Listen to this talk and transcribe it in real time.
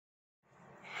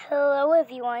Hello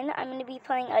everyone, I'm going to be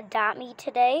playing Adopt Me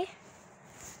today.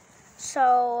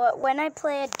 So when I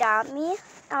play Adopt Me,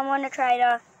 I want to try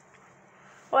to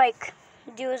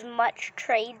do as much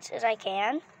trades as I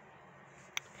can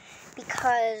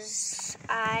because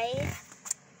I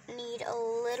need a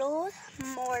little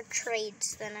more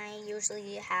trades than I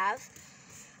usually have.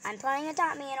 I'm playing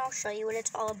Adopt Me and I'll show you what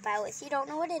it's all about. If you don't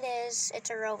know what it is,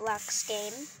 it's a Roblox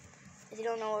game. If you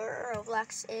don't know what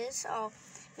Roblox is, I'll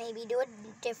maybe do a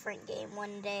different game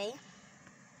one day.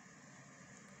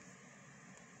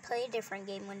 Play a different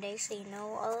game one day so you know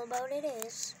all about what it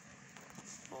is.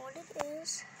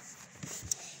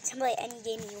 You can play any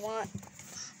game you want.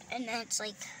 And that's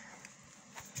like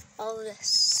all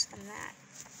this and that.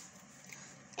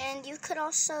 And you could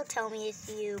also tell me if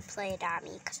you play Adopt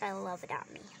Me, because I love Adopt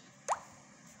Me.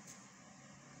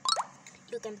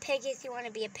 You can pick if you want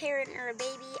to be a parent or a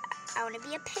baby. I want to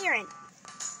be a parent.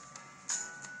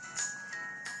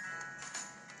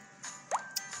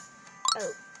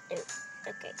 Oh,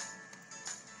 okay.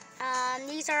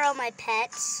 These are all my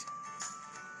pets.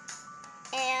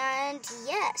 And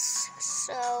yes,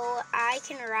 so I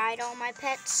can ride all my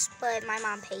pets, but my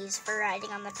mom pays for riding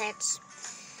on the pets.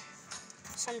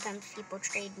 Sometimes people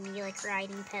trade me like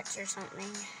riding pets or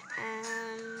something.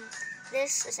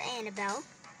 This is Annabelle.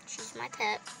 She's my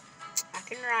pet. I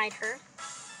can ride her.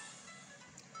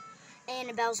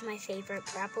 Annabelle's my favorite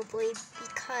probably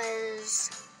because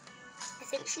I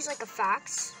think she's like a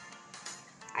fox.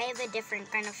 I have a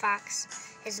different kind of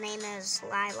fox. His name is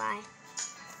Lili.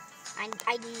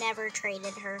 I never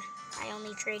traded her. I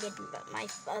only traded my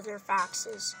other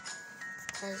foxes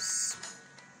because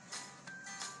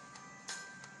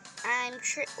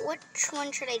which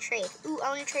one should I trade? Ooh, I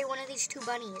want to trade one of these two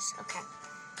bunnies. Okay,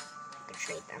 I can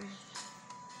trade them.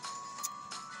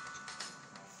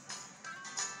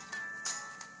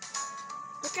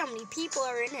 Look how many people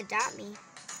are in Adopt Me.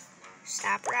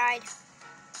 Stop ride.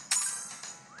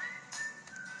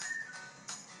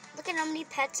 Look at how many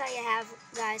pets I have,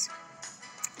 guys.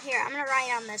 Here, I'm gonna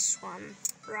ride on this one.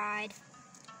 Ride.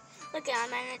 Look at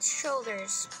him on its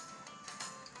shoulders.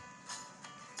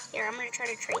 Here, I'm gonna try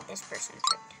to trade this person.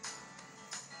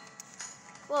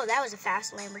 Whoa, that was a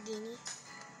fast Lamborghini.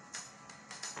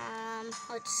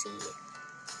 Let's see.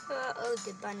 Oh,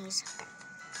 the bunnies. Okay.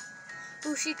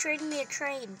 Ooh, she traded me a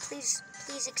train. Please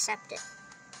accept it.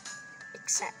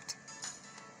 Accept.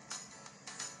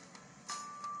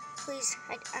 Please,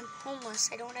 I'm homeless.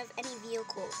 I don't have any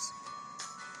vehicles.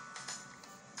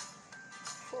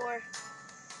 4,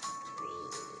 3,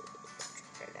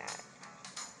 for that.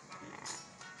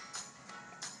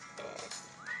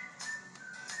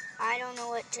 I don't know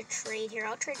what to trade here.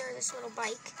 I'll trade her this little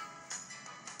bike.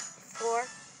 4,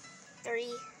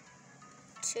 3,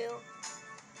 2,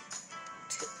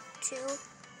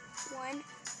 1.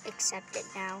 Accept it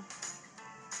now.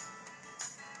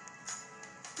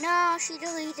 No, she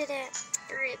deleted it.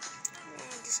 Or it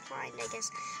declined, I guess.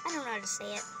 I don't know how to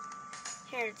say it.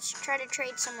 Here, let's try to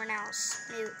trade someone else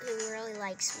who really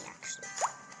likes me, actually.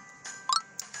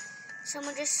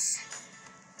 Someone just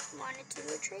wanted to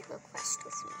do a trade request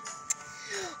with me.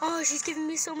 Oh, she's giving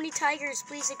me so many tigers.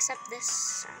 Please accept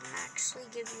this. I'm actually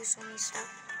giving you so many stuff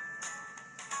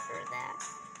for that.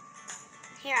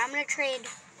 Here, I'm going to trade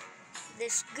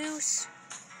this goose,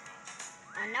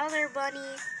 another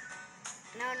bunny.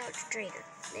 No, to trade her.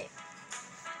 There.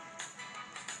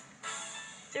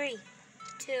 3,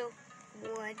 2,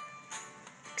 1.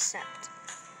 Accept.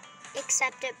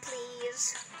 Accept it,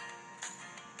 please.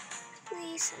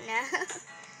 Please. No.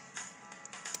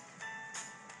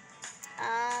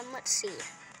 Let's see.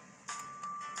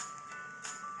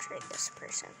 Trade this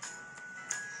person.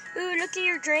 Ooh, look at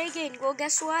your dragon. Well,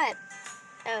 guess what?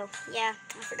 Oh, yeah.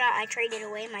 I forgot I traded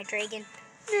away my dragon.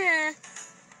 Nah.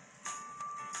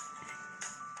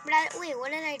 But wait,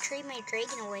 what did I trade my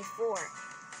dragon away for?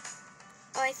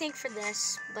 Oh, I think for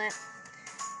this, but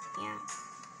yeah.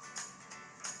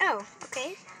 Oh,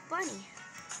 okay. Bunny.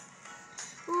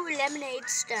 Ooh, lemonade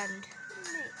stand.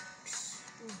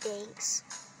 Thanks.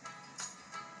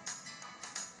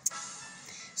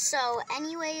 So,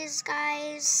 anyways,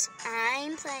 guys,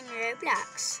 I'm playing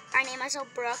Roblox. I named myself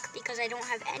Brooke because I don't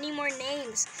have any more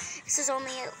names. This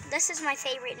is my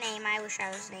favorite name. I wish I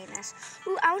was named this.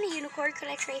 Ooh, I want a unicorn. Could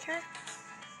I trade her?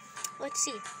 Let's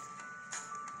see.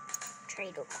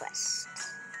 Trade request.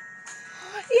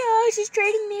 Yeah, she's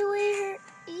trading me away her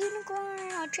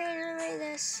unicorn. I'll trade her away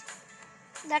this.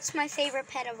 That's my favorite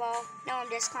pet of all. No, I'm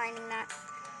declining that.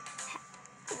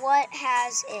 What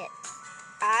has it?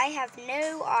 I have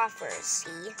no offers,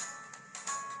 see?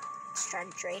 Let's try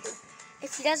to trade her.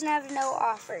 If he doesn't have no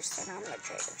offers, then I'm going to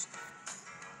trade her.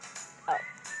 Oh.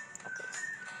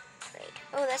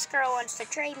 this girl wants to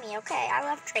trade me. Okay, I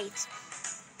love trades.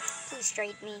 Please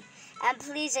trade me. And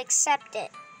please accept it.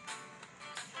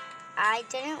 I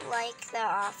didn't like the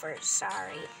offer,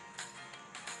 sorry.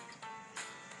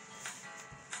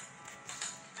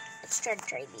 Let's try to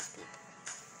trade these people.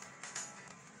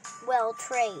 Well,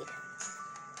 trade.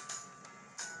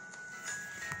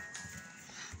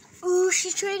 Ooh,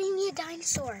 she's trading me a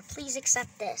dinosaur. Please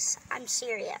accept this. I'm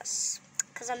serious.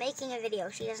 Because I'm making a video.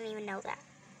 She doesn't even know that.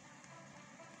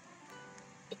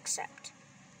 Accept.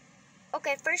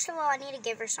 Okay, first of all, I need to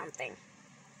give her something.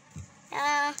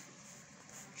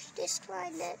 She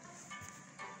declined it.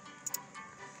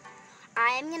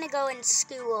 I am going to go in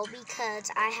school because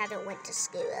I haven't went to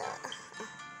school.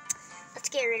 Let's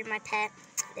get rid of my pet.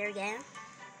 There we go.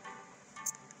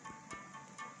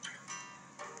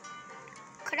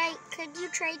 Could you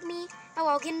trade me? Oh,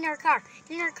 I'll get in her car.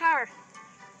 Get in her car.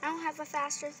 I don't have a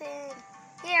faster thing.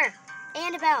 Here,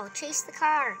 Annabelle, chase the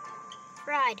car.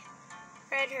 Ride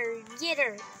her. Get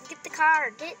her. Get the car.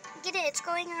 Get it. It's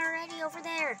going already over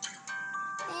there.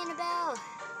 Annabelle.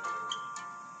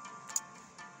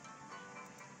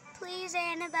 Please,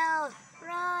 Annabelle,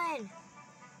 run.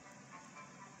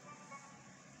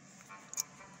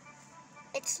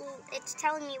 It's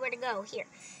telling me where to go. Here.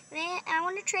 Man, I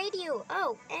want to trade you.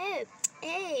 Oh, hey,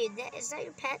 is that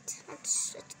your pet?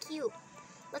 That's cute.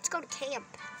 Let's go to camp.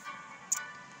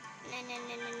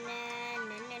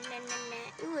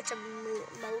 Ooh, it's a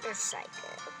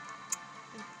motorcycle.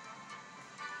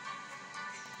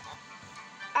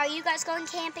 Are you guys going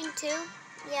camping too?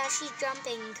 Yeah, she's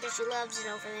jumping because she loves it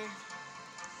over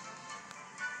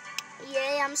there.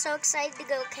 Yay, I'm so excited to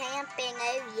go camping.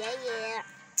 Oh, yeah.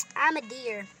 I'm a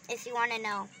deer, if you want to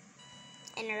know.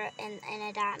 And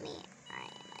adopt me. I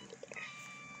am a deer.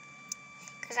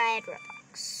 Because I had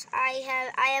Robux. I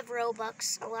have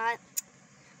Robux a lot.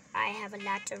 I have a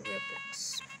lot of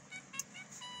Robux.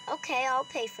 Okay, I'll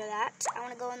pay for that. I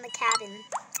want to go in the cabin.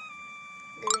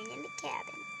 Going in the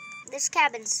cabin. This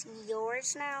cabin's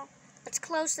yours now. Let's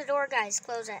close the door, guys.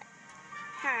 Close it.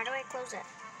 How do I close it?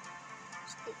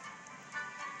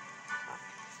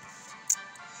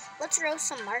 Let's roast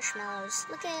some marshmallows.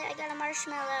 Look at it, I got a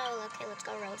marshmallow. Okay, let's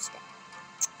go roast it.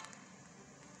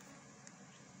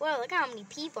 Whoa, look how many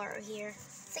people are here.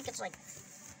 I think it's like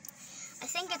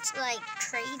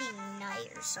trading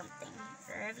night or something.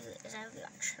 Or is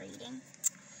that trading?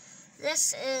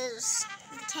 This is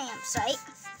the campsite.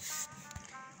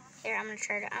 Here, I'm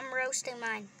roasting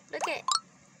mine. Look at it.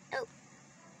 Oh,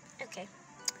 okay.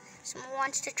 Someone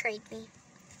wants to trade me.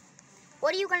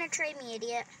 What are you gonna trade me,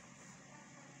 idiot?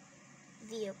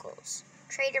 Vehicles.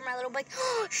 Trade her my little bike.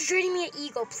 Oh, she's trading me an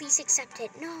eagle. Please accept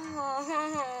it.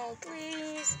 No,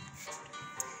 please.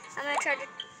 I'm gonna try to.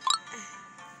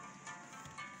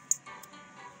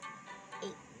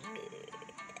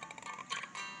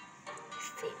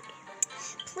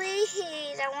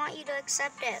 Please, I want you to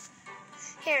accept it.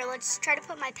 Here, let's try to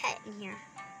put my pet in here.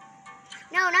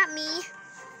 No, not me.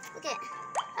 Look at.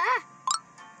 Ah.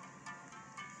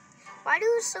 Why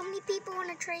do so many people want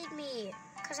to trade me?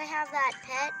 Because I have that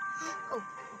pet. Oh,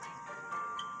 okay.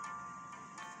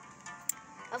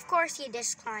 Of course you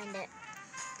declined it.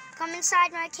 Come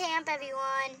inside my camp,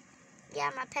 everyone.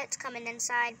 Yeah, my pet's coming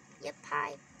inside. Yep,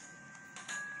 hi.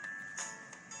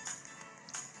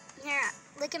 Here,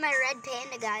 look at my red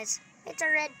panda, guys. It's a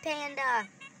red panda.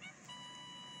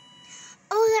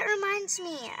 Oh, that reminds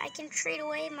me. I can trade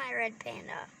away my red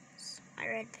pandas. My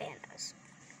red pandas.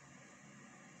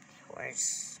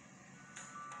 Where's...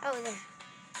 Oh, there.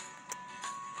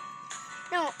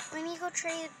 No, let me go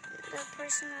trade the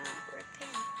person red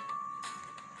panda.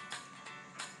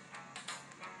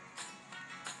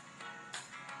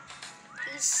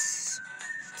 These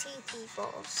two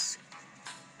peoples.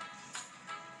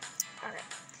 Alright.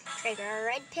 Trade her a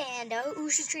red panda. Ooh,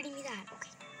 she's trading me that.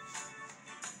 Okay.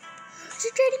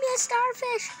 She's trading me a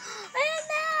starfish. And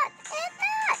that.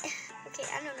 Okay,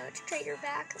 I don't know what to trade her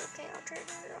back. Okay, I'll trade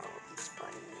her all these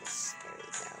bunnies. There we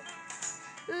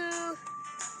go. Ooh.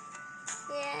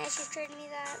 Yeah, she's trading me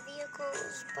that.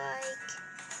 Vehicles, bike,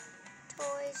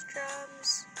 toys,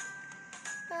 drums.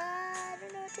 I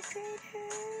don't know what to trade her.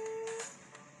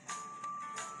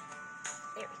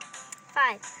 There we go.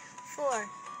 5, 4,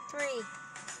 3,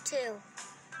 2,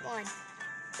 1.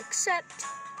 Accept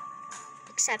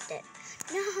it.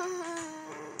 No.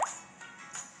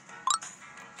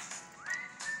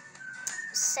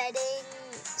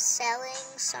 Selling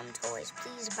some toys.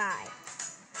 Please buy.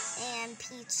 And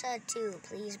pizza too.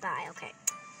 Please buy. Okay.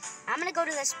 I'm gonna go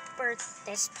to this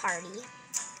party.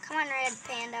 Come on, red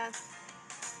panda.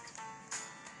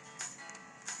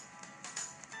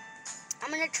 I'm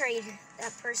I'm gonna trade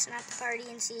that person at the party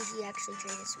and see if he actually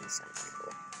trades me something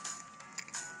cool.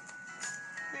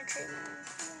 I'm gonna trade my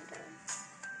panda.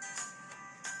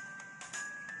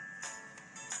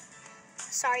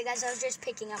 Sorry guys, I was just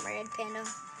picking up my red panda.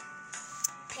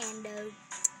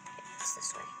 It's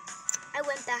this way. I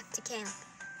went back to camp.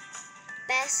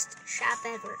 Best shop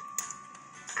ever.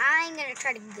 I'm gonna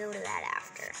try to go to that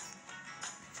after.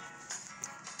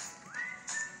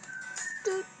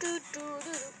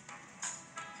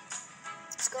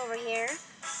 Let's go over here.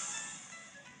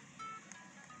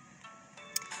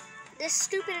 This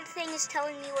stupid thing is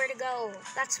telling me where to go.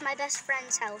 That's my best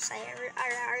friend's house. I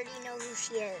already know who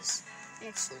she is. And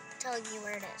it's telling me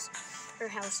where it is. Her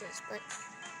house is, but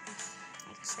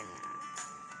I guess I'm not.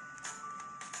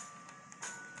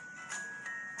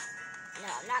 No,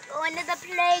 I'm not going to the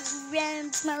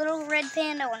playground. My little red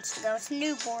panda wants to go. It's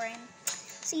newborn.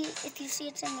 See, if you see,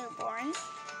 it's a newborn.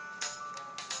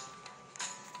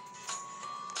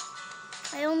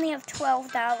 I only have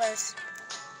 $12.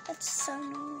 That's so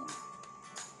mean.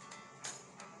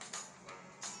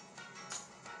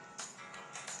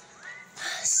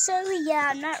 So yeah,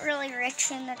 I'm not really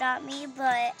rich in Adopt Me,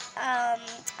 but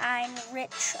I'm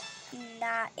rich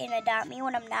not in Adopt Me.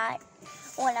 When I'm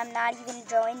not even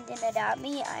joined in Adopt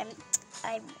Me, I'm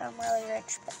really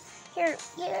rich. But here,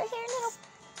 little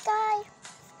guy.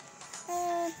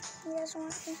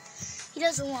 He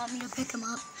doesn't want me to pick him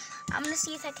up. I'm gonna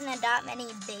see if I can adopt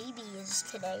any babies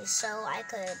today, so I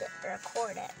could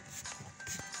record it.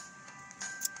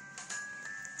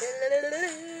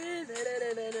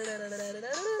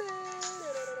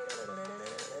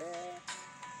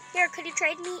 Here, could you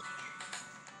trade me?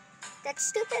 That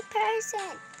stupid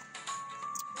person.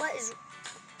 What is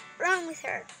wrong with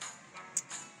her?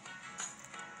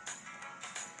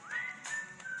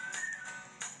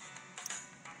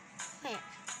 Wait.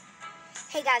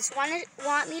 Hey guys,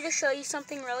 want me to show you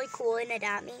something really cool in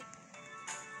Adopt Me?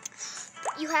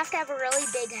 You have to have a really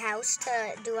big house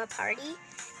to do a party.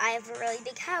 I have a really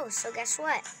big house, so guess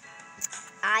what?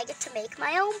 I get to make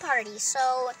my own party.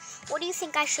 So, what do you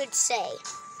think I should say?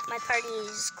 My party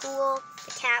is cool.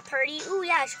 The cat party. Ooh,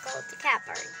 yeah, I should call it the cat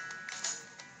party.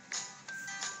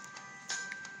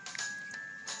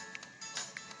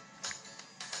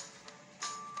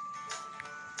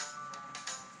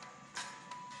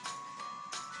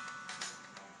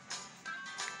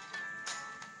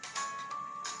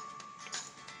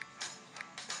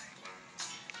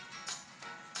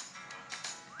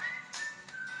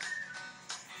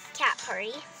 Cat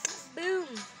party. Boom.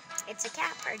 It's a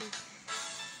cat party.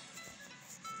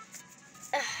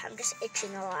 Ugh, I'm just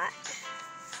itching a lot.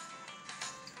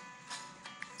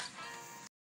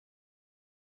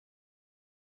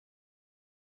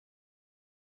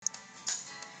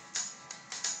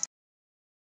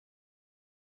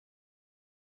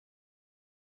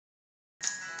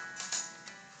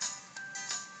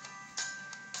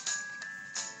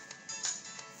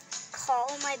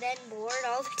 Call my bed bored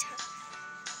all the time.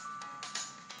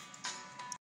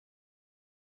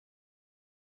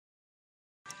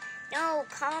 No,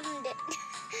 call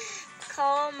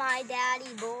my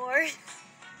daddy bored.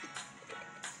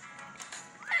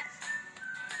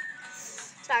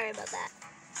 Sorry about that.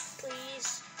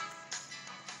 Please.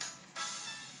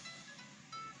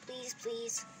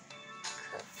 Please.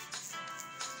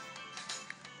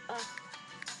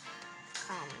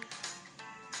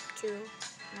 Come to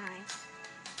my home.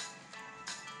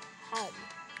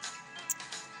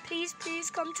 Please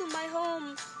come to my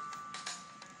home.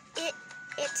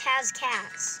 It has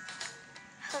cats.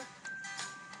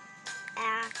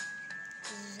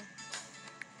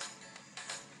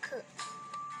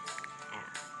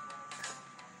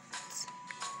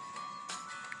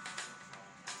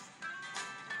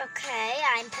 Okay,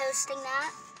 I'm posting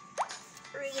that.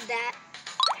 Read that.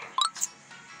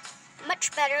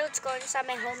 Much better. Let's go inside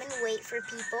my home and wait for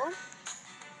people.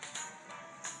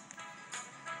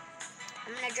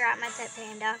 I'm gonna drop my pet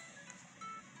panda.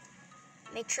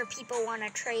 Make sure people want to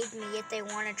trade me. If they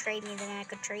want to trade me, then I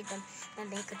could trade them. Then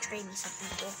they could trade me something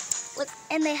cool. Look,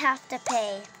 and they have to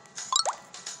pay.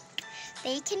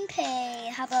 They can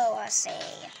pay, how about I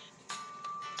say,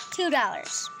 $2. That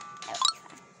would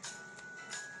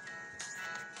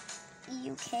be fine.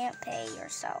 You can't pay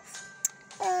yourself.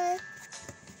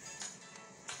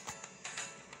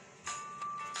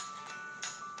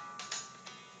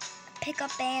 Pick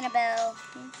up Annabelle.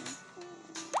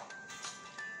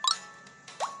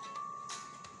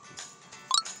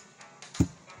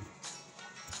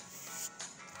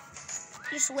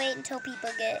 Just wait until people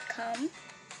come.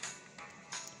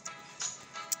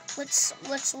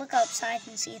 Let's look outside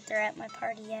and see if they're at my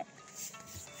party yet.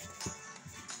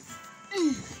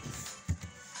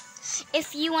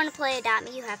 If you want to play Adopt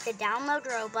Me, you have to download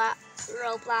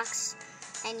Roblox,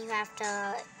 and you have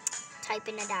to type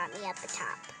in Adopt Me at the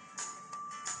top.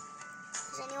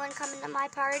 Is anyone coming to my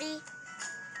party?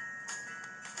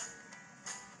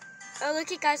 Oh,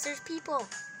 look it, guys, there's people.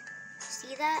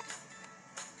 See that?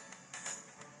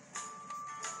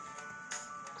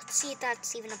 Let's see if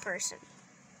that's even a person.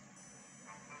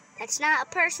 That's not a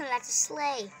person, that's a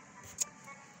sleigh.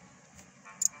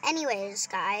 Anyways,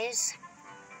 guys,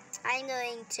 I'm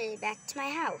going back to my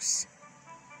house.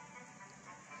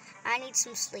 I need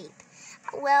some sleep.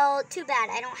 Well, too bad,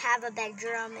 I don't have a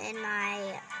bedroom in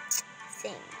my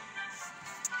thing.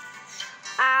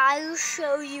 I'll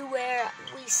show you where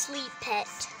we sleep, pet.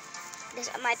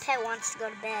 My pet wants to go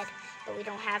to bed, but we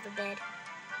don't have a bed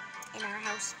in our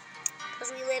house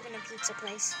because we live in a pizza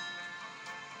place.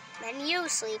 Then you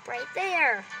sleep right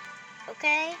there,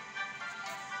 okay?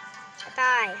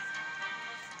 Bye.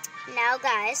 Now,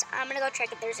 guys, I'm gonna go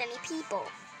check if there's any people.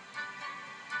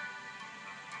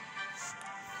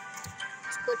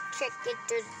 Let's go check if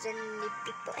there's any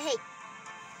people. Hey.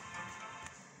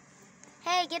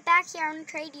 Hey, get back here. I want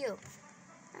to trade you.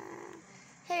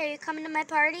 Hey, are you coming to my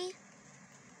party?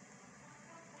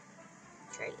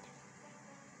 Trade.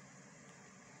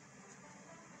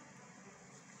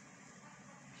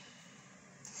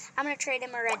 I'm going to trade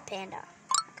him a red panda.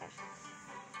 Okay.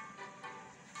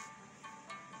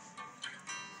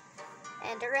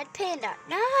 And a red panda.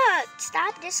 No!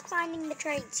 Stop declining the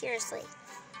trade. Seriously.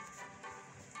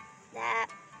 That.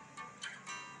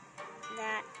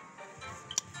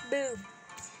 Boom.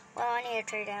 Well, I need to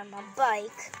trade him a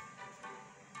bike,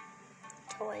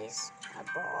 toys, a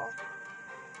ball,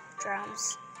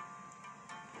 drums,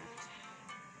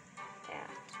 that,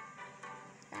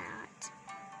 and that.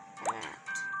 Okay.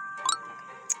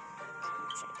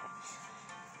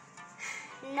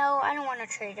 No, I don't want to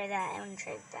trade her that. I want to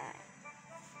trade that.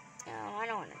 No, I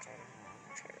don't want to trade her that. I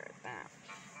want to trade her that.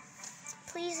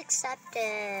 Please accept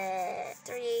it.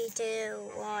 3,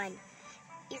 2, 1.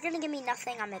 You're going to give me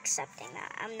nothing, I'm accepting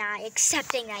that. I'm not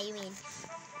accepting that, you mean.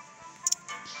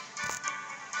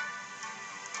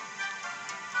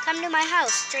 Come to my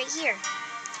house, straight here.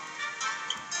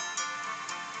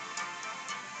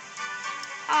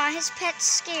 Aw, his pet's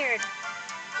scared.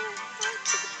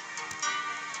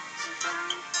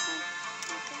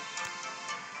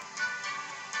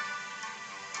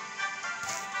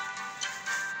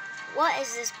 What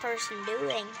is this person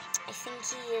doing? I think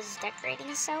he is decorating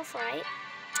himself, right?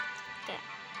 Okay.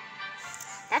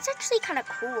 That's actually kind of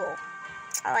cool.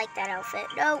 I like that outfit.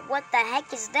 No, what the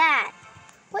heck is that?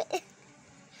 What?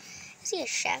 Is he a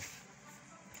chef?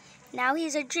 Now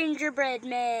he's a gingerbread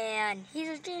man. He's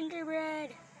a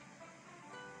gingerbread.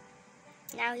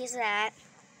 Now he's that.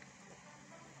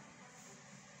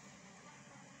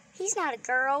 He's not a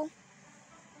girl.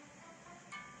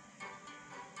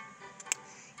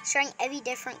 He's trying every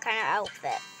different kind of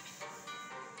outfit.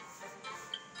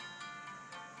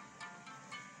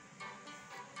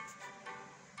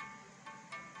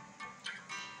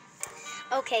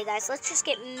 Okay, guys, let's just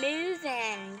get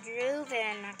moving,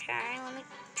 grooving, okay? Let me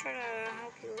try to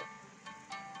help you.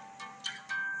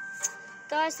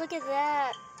 Guys, look at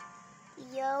that.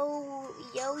 Yo,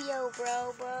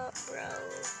 bro.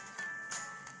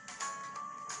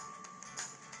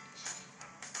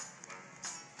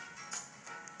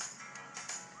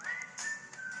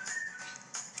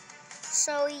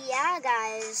 So, yeah,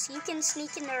 guys, you can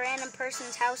sneak into random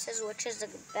person's houses, which is the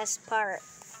best part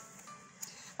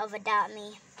of Adopt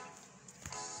Me.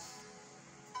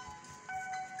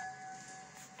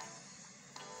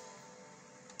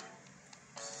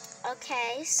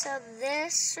 Okay, so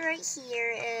this right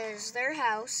here is their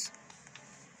house.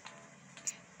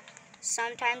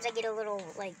 Sometimes I get a little,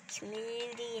 like,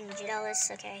 moody and jealous,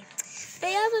 okay.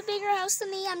 They have a bigger house than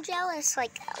me, I'm jealous.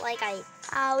 Like I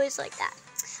always like that.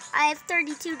 I have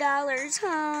 $32,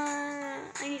 huh?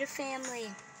 I need a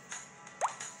family.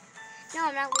 No,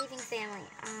 I'm not leaving family.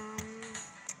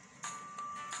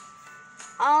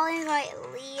 I'll invite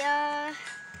Leah,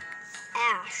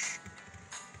 Ash.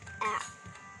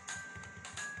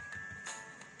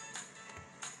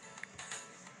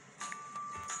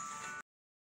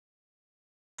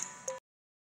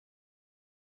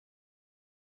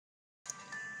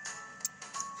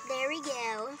 There we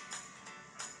go.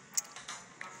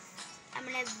 I'm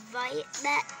gonna invite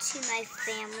that to my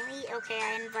family. Okay,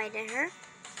 I invited her.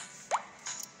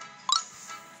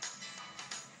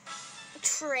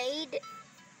 Trade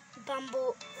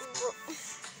Bumble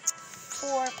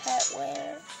for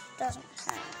Petware. Doesn't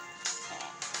count.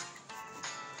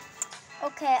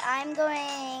 Okay, I'm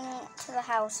going to the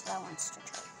house that wants to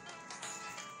trade.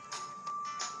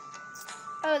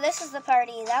 Oh, this is the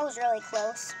party. That was really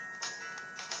close.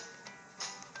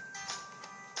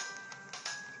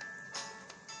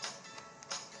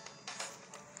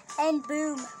 And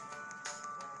boom.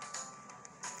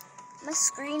 My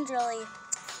screen's really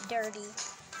dirty.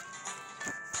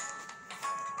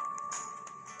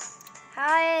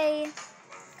 Hi.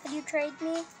 Could you trade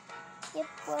me? Yep,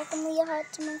 welcome Leah Hut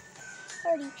to my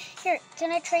party. Here,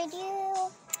 can I trade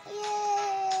you?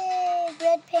 Yay!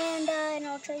 Red panda, and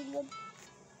I'll trade you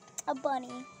a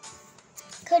bunny.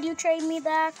 Could you trade me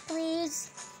back, please?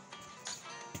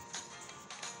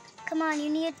 Come on, you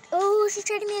need... Oh, she's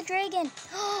trading me a dragon.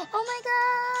 Oh my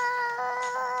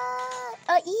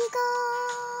god! An eagle!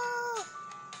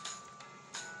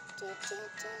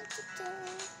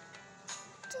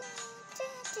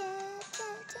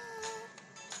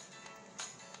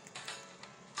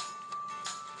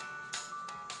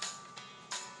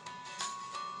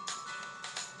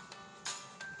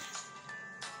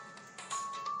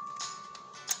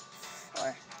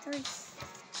 Four, three.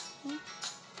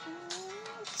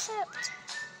 Accept.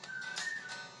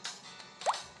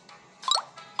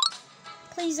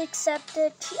 Please accept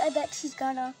it. I bet she's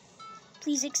gonna.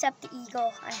 Please accept the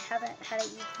eagle. I haven't had an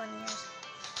eagle in years.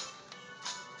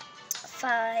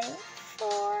 5,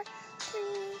 4, 3,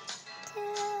 2,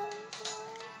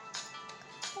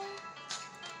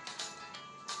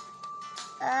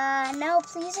 1. No,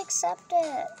 please accept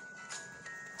it.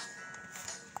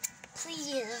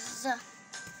 Please.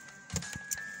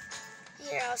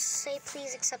 Here, I'll say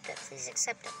please accept it. Please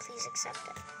accept it. Please accept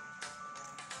it.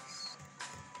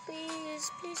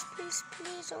 Please, please, please,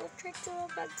 please. I'll trick you all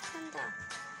back to Panda.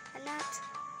 And that.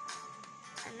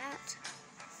 And that.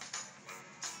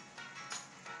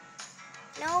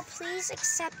 No, please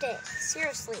accept it.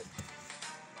 Seriously.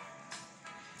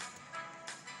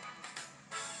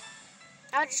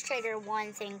 I'll just trade her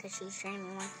one thing because she's trading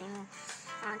me one thing.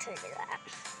 I'll trade her that.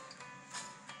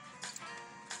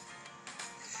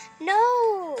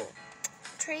 No!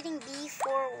 Trading B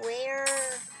for where,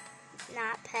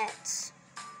 not pets.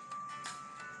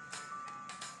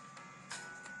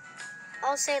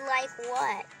 I'll say like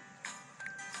what?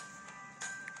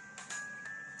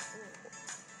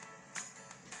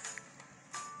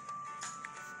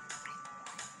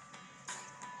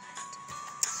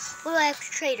 What do I have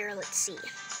to trade her? Let's see.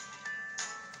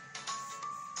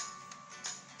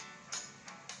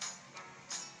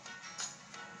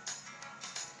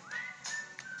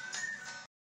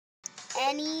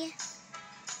 Any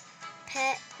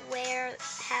pet where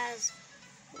has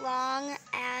long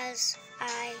as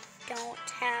I don't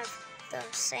have the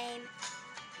same.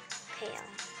 Okay,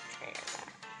 I'll trade her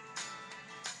that.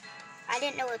 I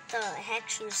didn't know what the heck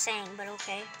she was saying, but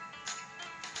okay.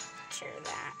 Sure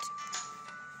that.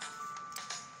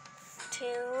 2,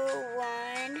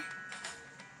 1.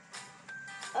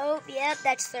 Oh, yep,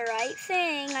 that's the right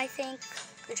thing, I think.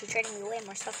 Because she's trading me way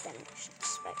more stuff than she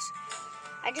expects.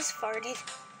 I just farted.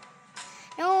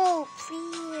 No,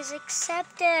 please,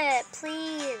 accept it,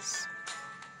 please.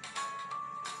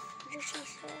 What did she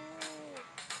say?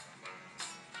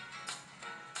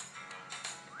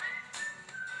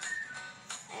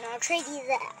 And I'll trade you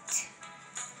that.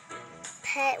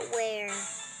 Pet wear.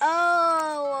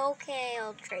 Oh, okay,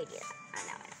 I'll trade you that. I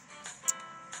know it.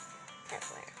 Pet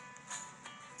wear.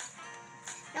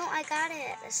 No, I got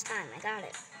it this time. I got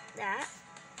it. That.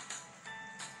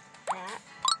 That.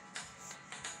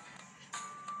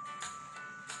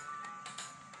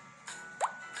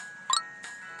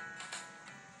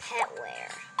 Pet wear.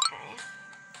 Okay.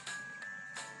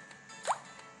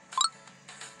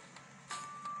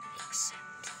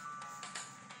 Accept.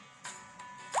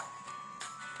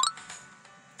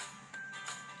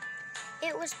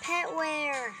 It was pet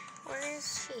wear. Where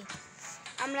is she?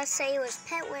 I'm gonna say it was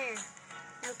pet wear.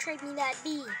 Now trade me that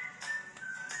B.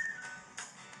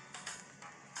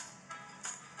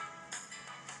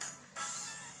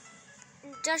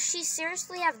 Does she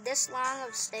seriously have this long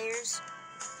of stairs?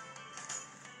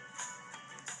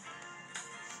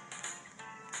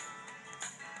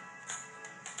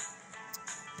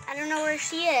 I don't know where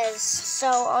she is, so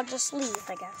I'll just leave,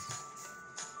 I guess.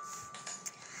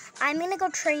 I'm gonna go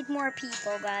trade more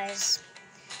people, guys,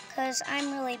 because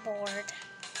I'm really bored.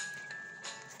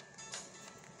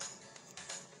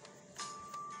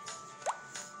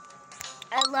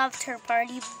 I loved her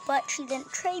party, but she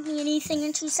didn't trade me anything,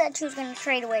 and she said she was gonna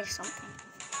trade away something.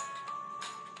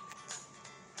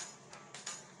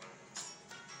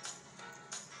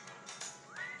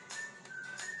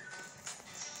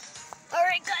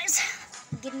 Alright, guys,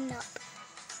 I'm getting up.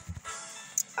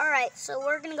 Alright, so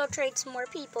we're gonna go trade some more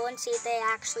people and see if they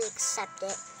actually accept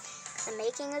it. I'm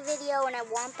making a video and I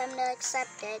want them to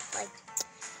accept it. Like,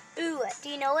 Ooh, do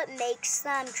you know what makes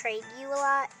them trade you a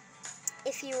lot?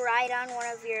 If you ride on one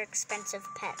of your expensive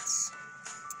pets.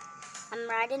 I'm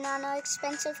riding on an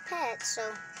expensive pet, so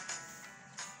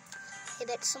I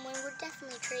bet someone would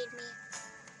definitely trade me.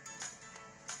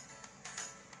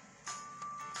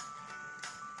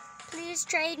 Please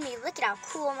trade me. Look at how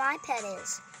cool my pet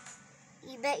is.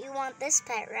 You bet you want this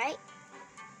pet, right?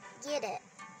 Get it.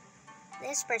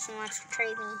 This person wants to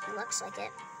trade me. He looks like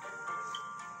it.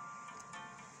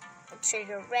 Let's trade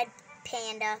a red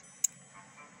panda.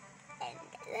 And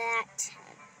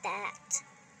that,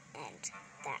 and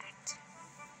that.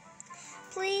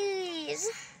 Please.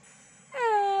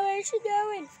 Oh, where's she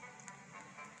going?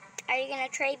 Are you going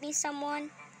to trade me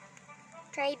someone?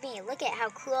 Trade me. Look at how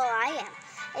cool I am.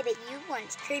 I bet you want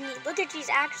to trade me. Look at, she's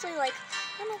actually like,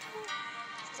 oh my God.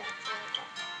 She's actually like that.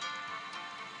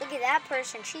 Look at that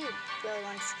person. She really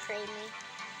wants to trade me.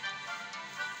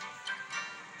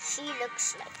 She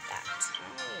looks like that.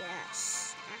 Oh,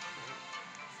 yes.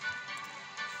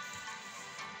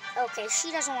 Okay,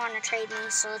 she doesn't want to trade me,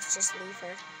 so let's just leave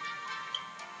her.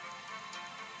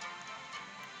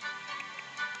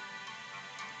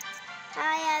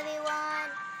 Hi,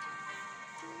 everyone.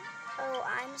 Oh,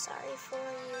 I'm sorry for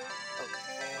you.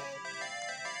 Okay.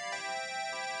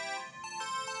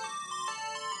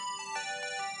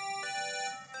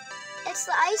 It's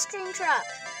the ice cream truck.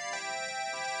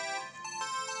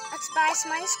 Let's buy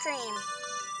some ice cream.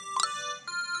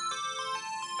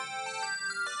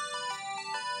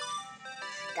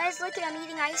 Guys, look at him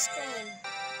eating ice cream.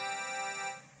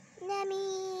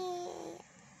 Nemmy.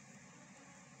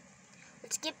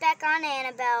 Let's get back on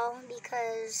Annabelle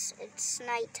because it's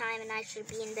nighttime and I should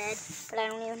be in bed, but I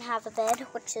don't even have a bed,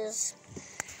 which is,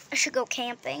 I should go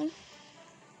camping.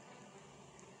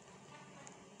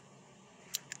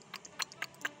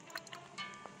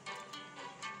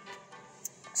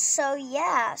 So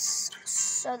yes,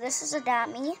 so this is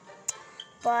Adopt Me,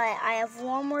 but I have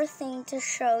one more thing to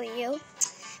show you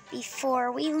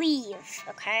before we leave,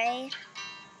 okay?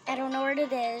 I don't know where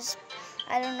it is.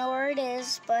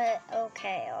 But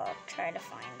okay, I'll try to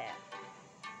find it.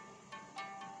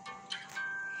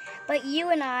 But you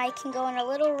and I can go on a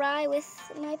little ride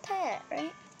with my pet,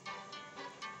 right?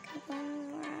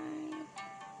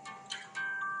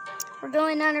 We're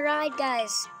going on a ride,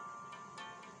 guys.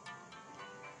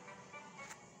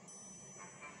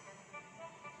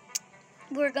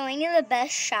 We're going to the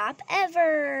best shop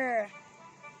ever.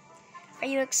 Are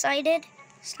you excited?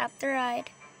 Stop the ride.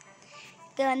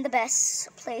 Go in the best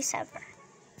place ever.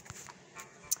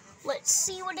 Let's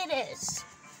see what it is.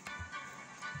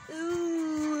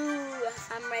 Ooh,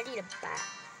 I'm ready to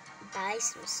buy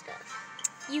some stuff.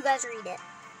 You guys read it.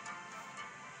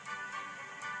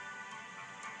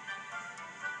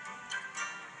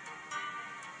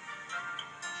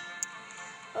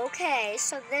 Okay,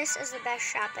 so this is the best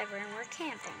shop ever, and we're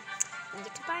camping. We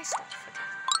get to buy stuff.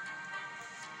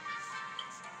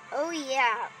 Oh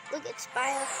yeah, look, it's buy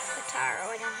a guitar. Oh,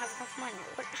 I don't have enough money.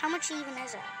 How much even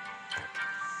is it?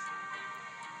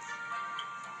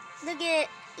 Look at,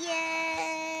 yay!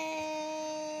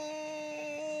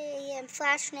 I'm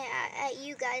flashing it at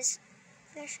you guys.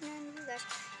 Flashing it at you guys.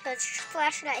 Let's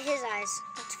flash it at his eyes.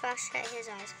 Let's flash it at his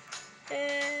eyes.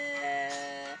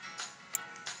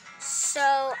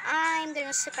 So I'm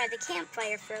gonna sit by the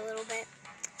campfire for a little bit.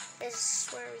 This is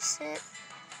where we sit.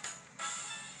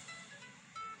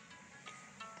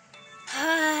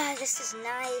 This is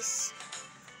nice.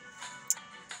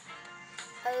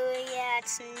 Oh yeah,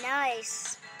 it's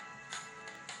nice.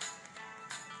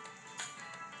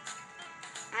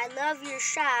 I love your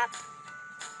shop.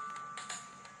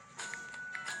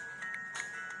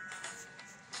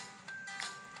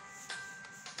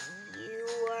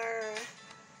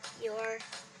 Your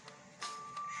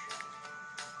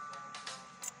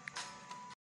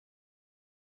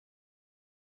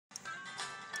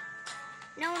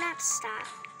No, not stop.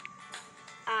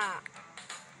 I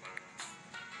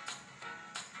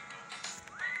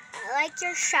like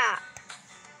your shop.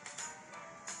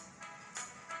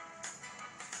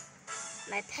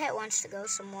 My pet wants to go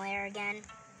somewhere again.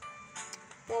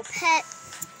 Well, pet,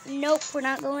 nope, we're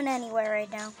not going anywhere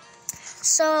right now.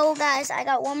 So, guys, I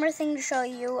got one more thing to show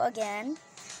you again.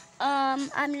 I'm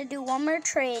going to do one more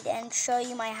trade and show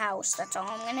you my house. That's all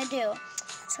I'm going to do.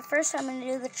 So first I'm going to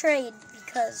do the trade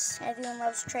because everyone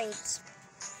loves trades.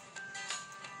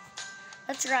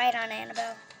 Let's ride on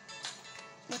Annabelle,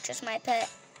 which is my pet.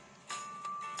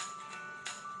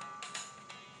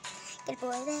 Good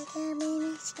boy, that can be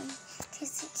missing.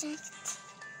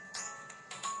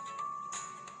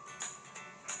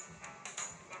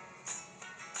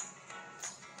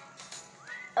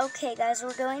 Okay, guys,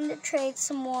 we're going to trade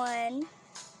someone.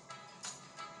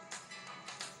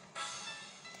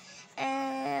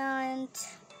 And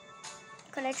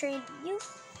could I trade you?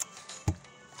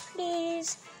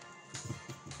 Please.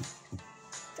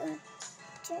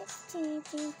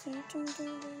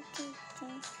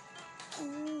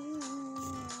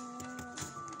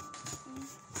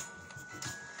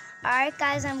 Alright,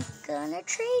 guys, I'm gonna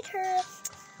trade her.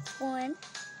 1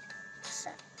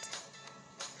 sec.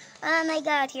 Oh my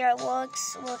god, here, we'll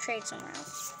trade somewhere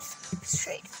else. Let's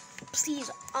trade. Please,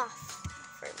 off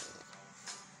for me.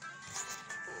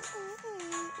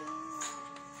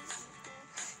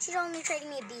 She's only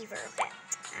trading me a beaver, okay.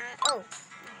 Oh,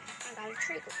 I got a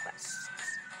trade request.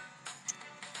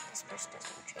 This person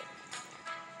doesn't want to trade me.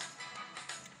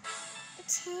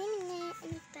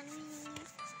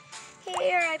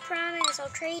 Here, I promise, I'll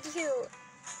trade you.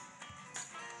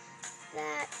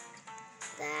 That.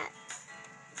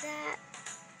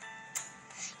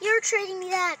 You're trading me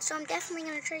that, so I'm definitely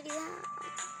gonna trade you that.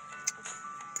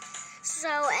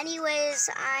 So anyways,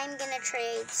 I'm gonna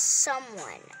trade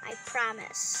someone, I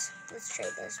promise. Let's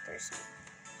trade this person.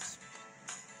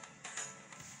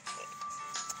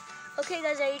 Okay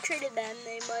guys, I traded them,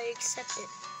 they might accept it.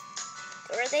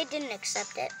 Or they didn't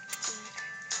accept it.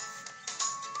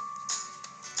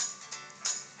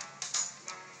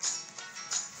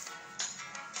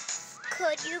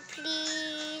 Could you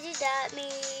please adopt me?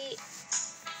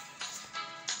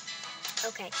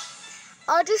 Okay.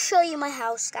 I'll just show you my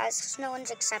house, guys, because no one's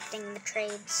accepting the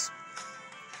trades.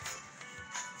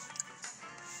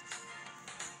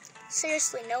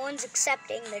 Seriously, no one's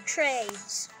accepting the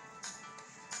trades.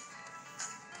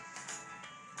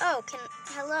 Oh,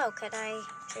 hello, could I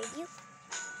trade you?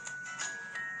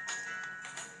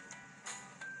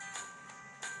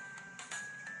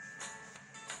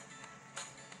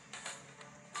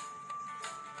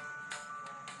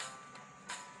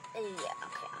 Yeah,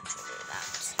 okay, I'll trade her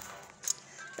that.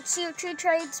 Let's see if she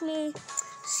trades me.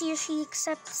 See if she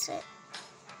accepts it.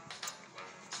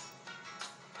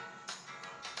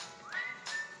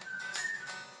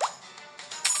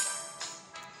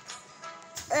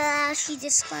 She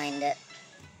declined it.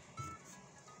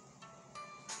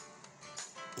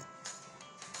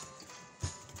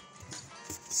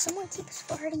 Someone keeps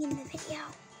farting in the video.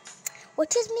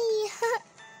 Which is me.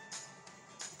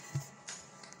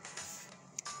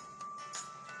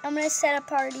 I'm gonna set a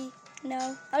party.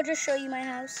 No, I'll just show you my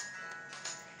house.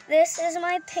 This is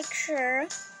my picture.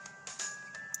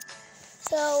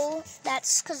 So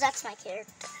that's my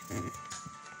character.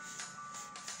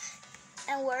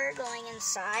 And we're going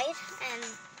inside, and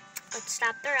let's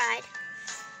stop the ride.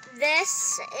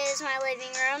 This is my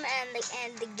living room,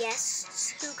 and the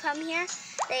guests who come here,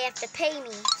 they have to pay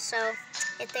me. So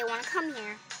if they want to come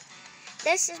here,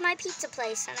 this is my pizza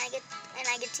place, and I get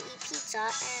to eat pizza,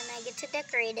 and I get to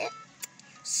decorate it.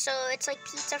 So it's like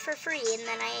pizza for free, and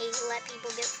then I let people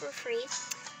get it for free.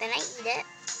 Then I eat it.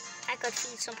 I could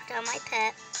feed something on my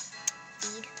pet.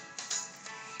 Feed.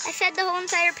 I fed the whole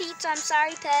entire pizza. I'm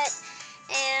sorry, pet.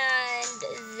 And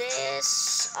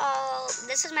this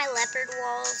is my leopard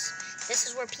walls. This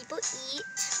is where people eat.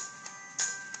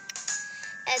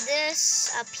 And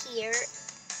this up here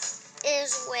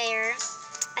is where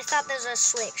I thought there was a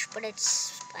switch, but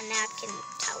it's a napkin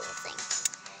towel thing.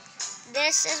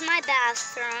 This is my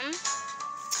bathroom.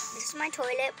 This is my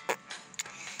toilet.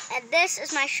 And this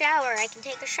is my shower. I can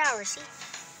take a shower, see?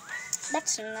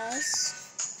 That's nice.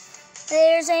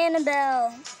 There's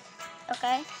Annabelle.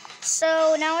 Okay.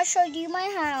 So now I showed you my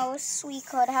house. We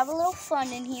could have a little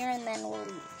fun in here, and then we'll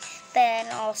leave. Then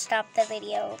I'll stop the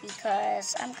video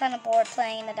because I'm kind of bored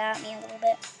playing Adopt Me a little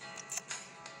bit.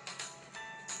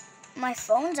 My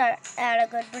phones are at a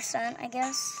good percent, I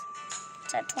guess.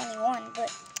 It's at 21,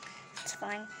 but it's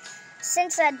fine.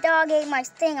 Since that dog ate my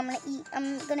thing,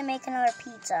 I'm gonna make another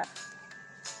pizza.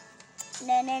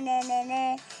 Nah.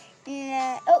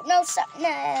 Oh no,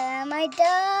 nah, my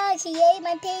dog, he ate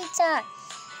my pizza.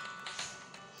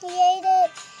 He ate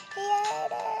it.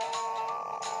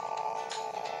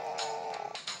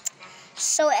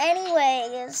 So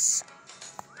anyways,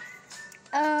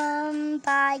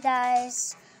 bye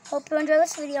guys. Hope you enjoy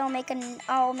this video.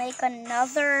 I'll make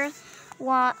another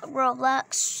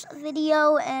Roblox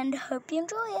video, and hope you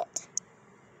enjoy it.